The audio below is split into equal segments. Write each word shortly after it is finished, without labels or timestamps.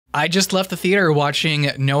I just left the theater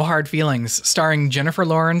watching No Hard Feelings, starring Jennifer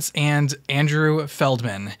Lawrence and Andrew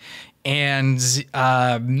Feldman. And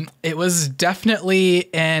it was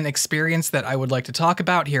definitely an experience that I would like to talk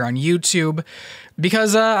about here on YouTube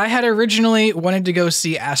because I had originally wanted to go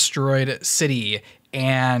see Asteroid City,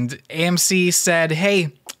 and AMC said,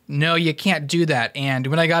 hey, no, you can't do that. And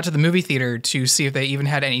when I got to the movie theater to see if they even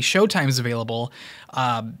had any showtimes available,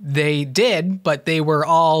 they did, but they were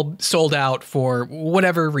all sold out for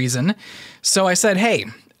whatever reason. So I said, hey,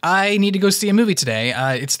 I need to go see a movie today.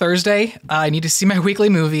 It's Thursday. I need to see my weekly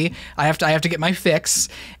movie. I have to get my fix.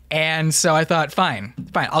 And so I thought, fine.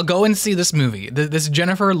 I'll go and see this movie. This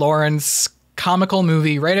Jennifer Lawrence comical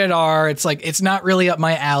movie, rated R. It's like, it's not really up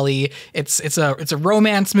my alley. It's a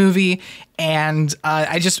romance movie. And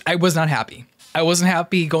I was not happy. I wasn't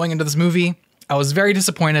happy going into this movie. I was very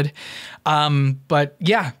disappointed. But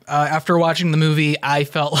yeah, after watching the movie, I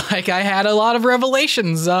felt like I had a lot of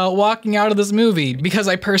revelations walking out of this movie because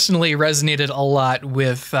I personally resonated a lot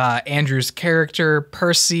with Andrew's character,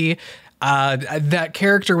 Percy. That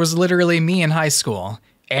character was literally me in high school.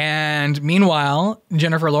 And meanwhile,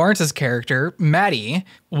 Jennifer Lawrence's character, Maddie,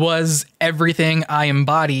 was everything I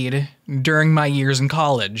embodied during my years in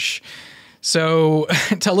college. So,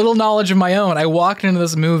 to a little knowledge of my own, I walked into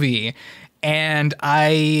this movie and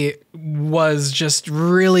I was just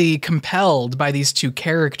really compelled by these two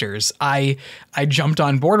characters. I jumped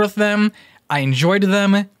on board with them. I enjoyed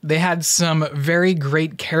them. They had some very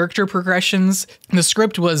great character progressions. The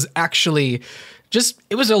script was actually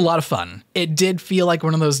it was a lot of fun. It did feel like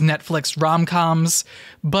one of those Netflix rom-coms,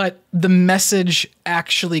 but the message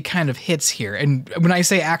actually kind of hits here. And when I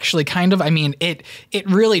say actually kind of, I mean it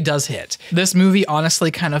really does hit. This movie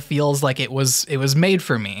honestly kind of feels like it was made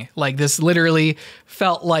for me. Like this literally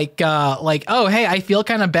felt like oh, hey, I feel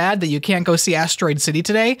kind of bad that you can't go see Asteroid City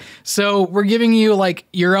today. So we're giving you like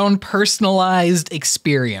your own personalized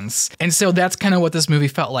experience. And so that's kind of what this movie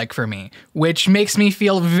felt like for me, which makes me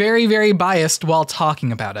feel very, very biased while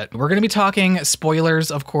talking about it. We're going to be talking spoilers,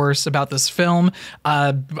 of course, about this film.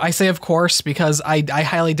 I say of course because I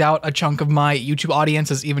highly doubt a chunk of my YouTube audience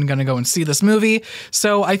is even going to go and see this movie.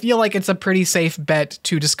 So I feel like it's a pretty safe bet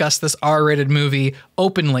to discuss this R-rated movie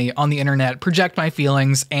openly on the internet, project my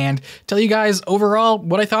feelings, and tell you guys overall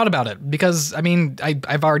what I thought about it. Because, I mean,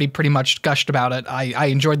 I've already pretty much gushed about it. I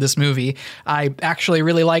enjoyed this movie. I actually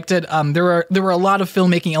really liked it. There were a lot of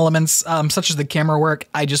filmmaking elements, such as the camera work,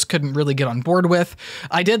 I just couldn't really get on board with.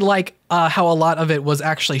 I did like how a lot of it was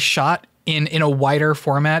actually shot in a wider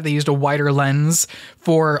format. They used a wider lens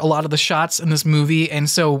for a lot of the shots in this movie. And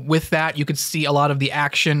so with that, you could see a lot of the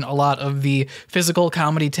action, a lot of the physical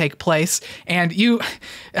comedy take place. And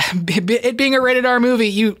it being a rated R movie,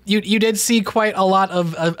 you did see quite a lot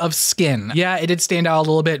of skin. Yeah, it did stand out a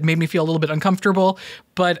little bit, made me feel a little bit uncomfortable,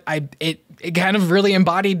 but it kind of really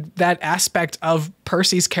embodied that aspect of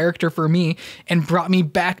Percy's character for me and brought me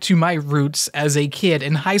back to my roots as a kid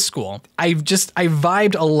in high school. I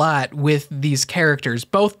vibed a lot with these characters,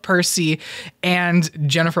 both Percy and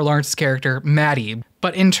Jennifer Lawrence's character, Maddie.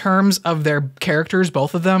 But in terms of their characters,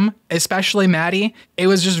 both of them, especially Maddie, it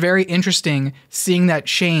was just very interesting seeing that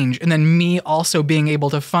change and then me also being able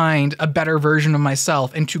to find a better version of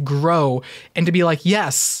myself and to grow and to be like,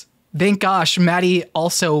 yes, thank gosh, Maddie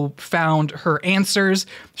also found her answers.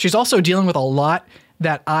 She's also dealing with a lot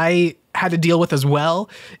that I had to deal with as well.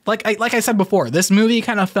 Like I said before, this movie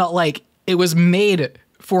kind of felt like it was made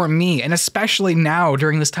for me, and especially now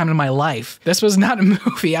during this time in my life. This was not a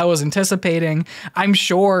movie I was anticipating. I'm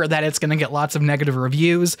sure that it's going to get lots of negative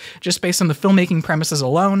reviews just based on the filmmaking premises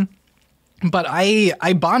alone. But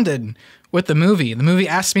I bonded with the movie. The movie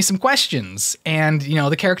asked me some questions, and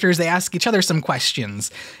the characters, they ask each other some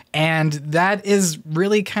questions. And that is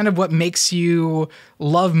really kind of what makes you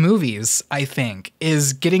love movies, I think,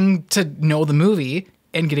 is getting to know the movie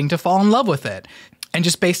and getting to fall in love with it. And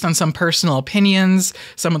just based on some personal opinions,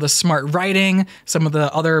 some of the smart writing, some of the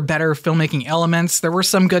other better filmmaking elements, there were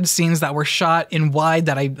some good scenes that were shot in wide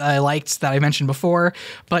that I liked, that I mentioned before.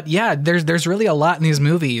 But yeah, there's really a lot in these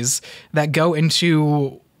movies that go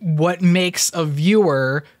into what makes a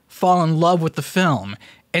viewer fall in love with the film.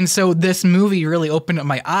 And so this movie really opened up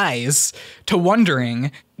my eyes to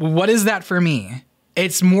wondering, what is that for me?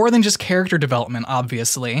 It's more than just character development,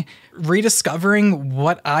 obviously. Rediscovering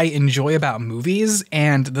what I enjoy about movies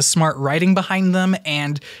and the smart writing behind them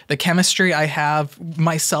and the chemistry I have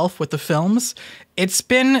myself with the films. It's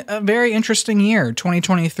been a very interesting year,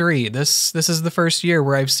 2023. This is the first year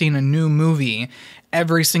where I've seen a new movie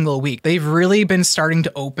every single week. They've really been starting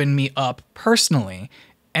to open me up personally.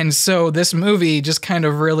 And so this movie just kind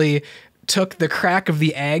of really took the crack of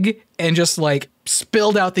the egg and just like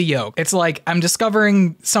spilled out the yolk. It's like I'm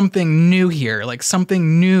discovering something new here, like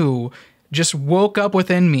something new just woke up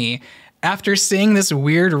within me after seeing this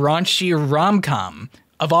weird raunchy rom-com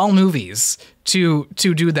of all movies to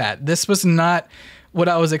do that. This was not what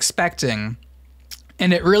I was expecting.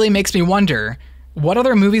 And it really makes me wonder what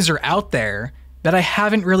other movies are out there that I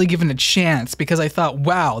haven't really given a chance because I thought,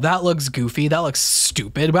 wow, that looks goofy, that looks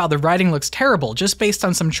stupid, wow, the writing looks terrible just based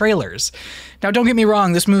on some trailers. Now, don't get me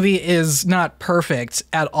wrong, this movie is not perfect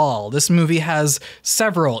at all. This movie has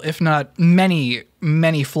several, if not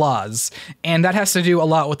many flaws, and that has to do a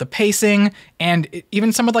lot with the pacing and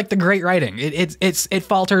even some of like the great writing. It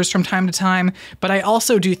falters from time to time, but I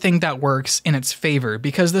also do think that works in its favor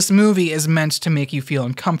because this movie is meant to make you feel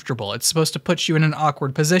uncomfortable. It's supposed to put you in an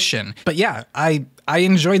awkward position. But yeah, I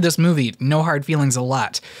enjoyed this movie, No Hard Feelings, a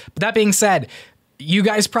lot. But that being said, you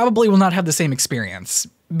guys probably will not have the same experience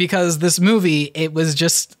because this movie, it was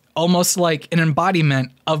just almost like an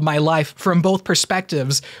embodiment of my life from both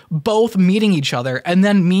perspectives, both meeting each other, and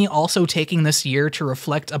then me also taking this year to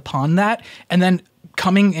reflect upon that, and then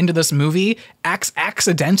coming into this movie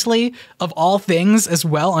accidentally of all things as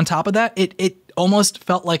well. On top of that, it almost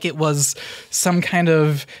felt like it was some kind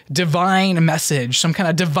of divine message, some kind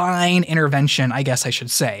of divine intervention, I guess I should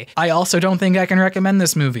say. I also don't think I can recommend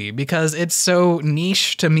this movie because it's so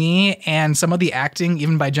niche to me, and some of the acting,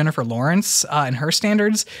 even by Jennifer Lawrence and her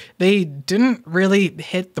standards, they didn't really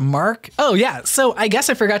hit the mark. Oh yeah, so I guess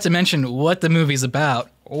I forgot to mention what the movie's about.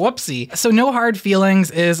 Whoopsie. So No Hard Feelings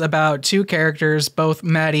is about two characters, both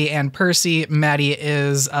Maddie and Percy. Maddie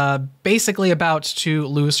is basically about to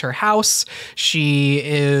lose her house. She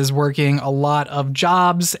is working a lot of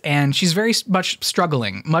jobs and she's very much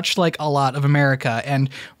struggling, much like a lot of America. And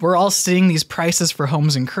we're all seeing these prices for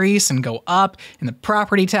homes increase and go up, and the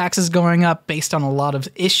property taxes going up based on a lot of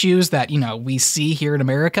issues that, you know, we see here in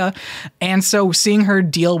America. And so seeing her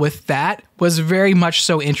deal with that was very much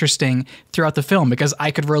so interesting throughout the film because I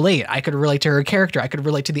could relate. I could relate to her character. I could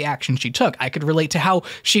relate to the action she took. I could relate to how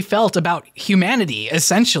she felt about humanity,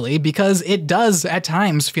 essentially, because it does at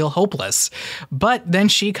times feel hopeless. But then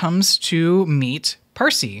she comes to meet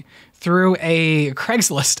Percy through a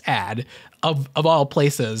Craigslist ad of all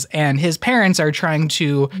places, and his parents are trying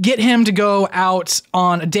to get him to go out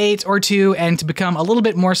on a date or two and to become a little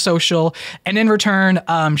bit more social. And in return,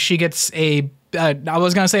 she gets I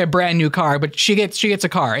was gonna say a brand new car, but she gets a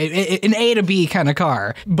car, an A to B kind of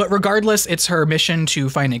car. But regardless, it's her mission to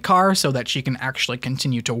find a car so that she can actually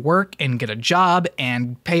continue to work and get a job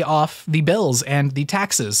and pay off the bills and the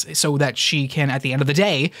taxes so that she can, at the end of the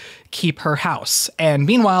day, keep her house. And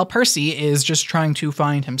meanwhile, Percy is just trying to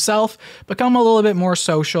find himself, become a little bit more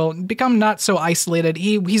social, become not so isolated.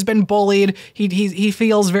 He's been bullied. He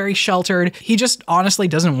feels very sheltered. He just honestly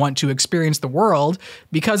doesn't want to experience the world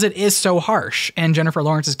because it is so harsh. And Jennifer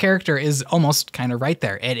Lawrence's character is almost kind of right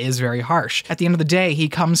there. It is very harsh. At the end of the day, he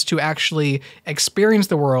comes to actually experience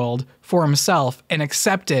the world for himself and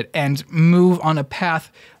accept it and move on a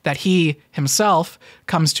path that he himself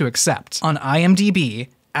comes to accept. On IMDb,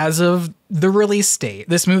 as of the release date,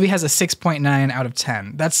 this movie has a 6.9 out of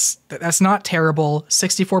 10. That's not terrible.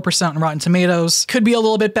 64% on Rotten Tomatoes. Could be a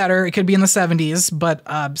little bit better. It could be in the 70s, but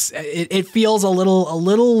it feels a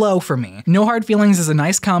little low for me. No Hard Feelings is a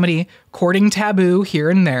nice comedy, courting taboo here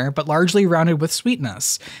and there, but largely rounded with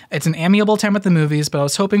sweetness. It's an amiable time at the movies, but I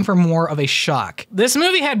was hoping for more of a shock. This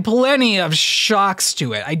movie had plenty of shocks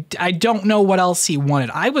to it. I don't know what else he wanted.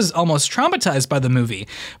 I was almost traumatized by the movie,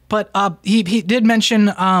 but he did mention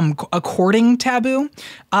a courting taboo,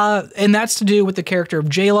 and that's to do with the character of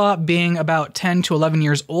J-Law being about 10 to 11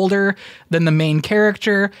 years older than the main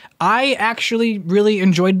character. I actually really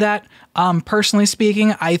enjoyed that. Personally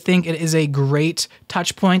speaking, I think it is a great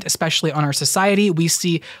touch point, especially on our society. We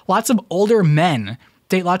see lots of older men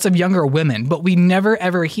date lots of younger women, but we never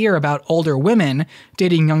ever hear about older women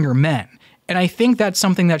dating younger men. And I think that's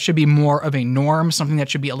something that should be more of a norm, something that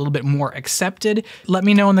should be a little bit more accepted. Let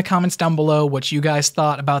me know in the comments down below what you guys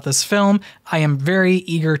thought about this film. I am very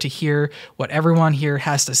eager to hear what everyone here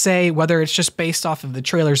has to say, whether it's just based off of the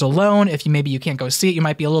trailers alone. If maybe you can't go see it, you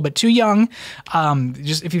might be a little bit too young.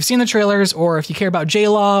 Just if you've seen the trailers, or if you care about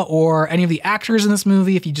J-Law or any of the actors in this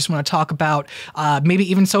movie, if you just want to talk about maybe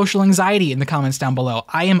even social anxiety in the comments down below.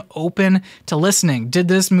 I am open to listening. Did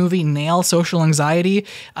this movie nail social anxiety?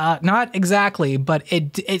 Not exactly, but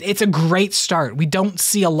it's a great start. We don't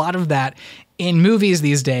see a lot of that in movies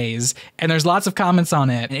these days, and there's lots of comments on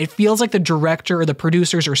it. It feels like the director or the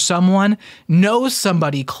producers or someone knows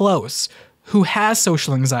somebody close who has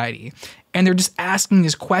social anxiety, and they're just asking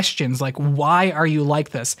these questions like, why are you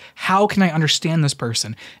like this? How can I understand this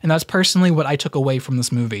person? And that's personally what I took away from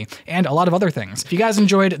this movie, and a lot of other things. If you guys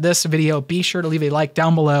enjoyed this video, be sure to leave a like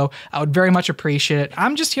down below. I would very much appreciate it.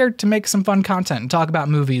 I'm just here to make some fun content and talk about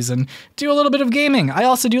movies and do a little bit of gaming. I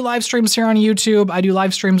also do live streams here on YouTube. I do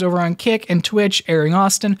live streams over on Kick and Twitch, Airing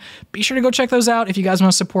Austin. Be sure to go check those out if you guys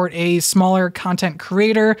want to support a smaller content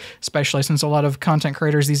creator, especially since a lot of content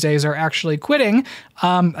creators these days are actually quitting.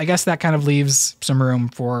 I guess that kind of leaves some room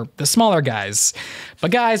for the smaller guys.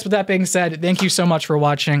 But guys, with that being said, thank you so much for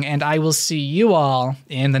watching, and I will see you all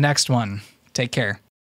in the next one. Take care.